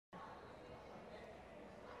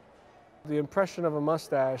The impression of a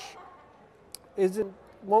mustache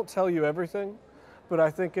won't tell you everything, but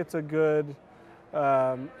I think it's a good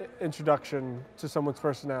introduction to someone's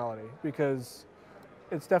personality because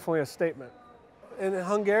it's definitely a statement. In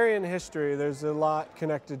Hungarian history, there's a lot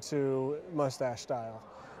connected to mustache style.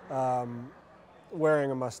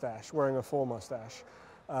 Wearing a mustache, wearing a full mustache.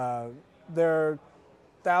 There,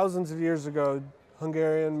 thousands of years ago,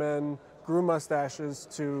 Hungarian men grew mustaches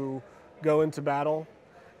to go into battle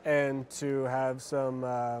and to have some,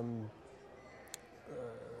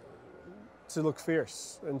 to look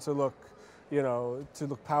fierce and to look, to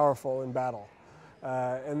look powerful in battle.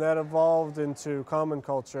 And that evolved into common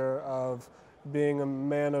culture of being a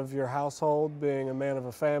man of your household, being a man of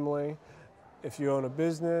a family. If you own a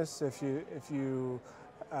business, if you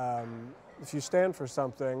stand for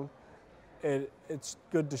something, it's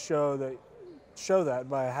good to show that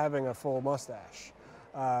by having a full mustache.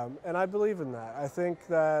 And I believe in that. I think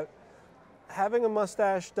that having a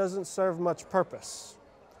mustache doesn't serve much purpose.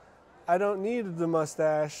 I don't need the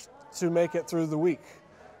mustache to make it through the week.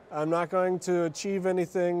 I'm not going to achieve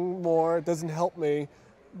anything more. It doesn't help me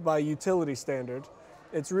by utility standard.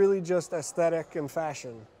 It's really just aesthetic and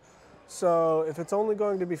fashion. So if it's only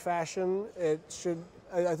going to be fashion,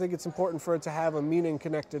 I think it's important for it to have a meaning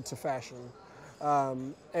connected to fashion.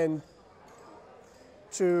 And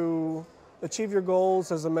to achieve your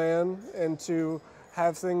goals as a man and to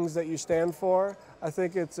have things that you stand for, I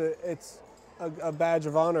think it's a badge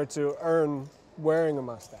of honor to earn wearing a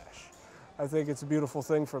mustache. I think it's a beautiful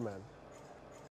thing for men.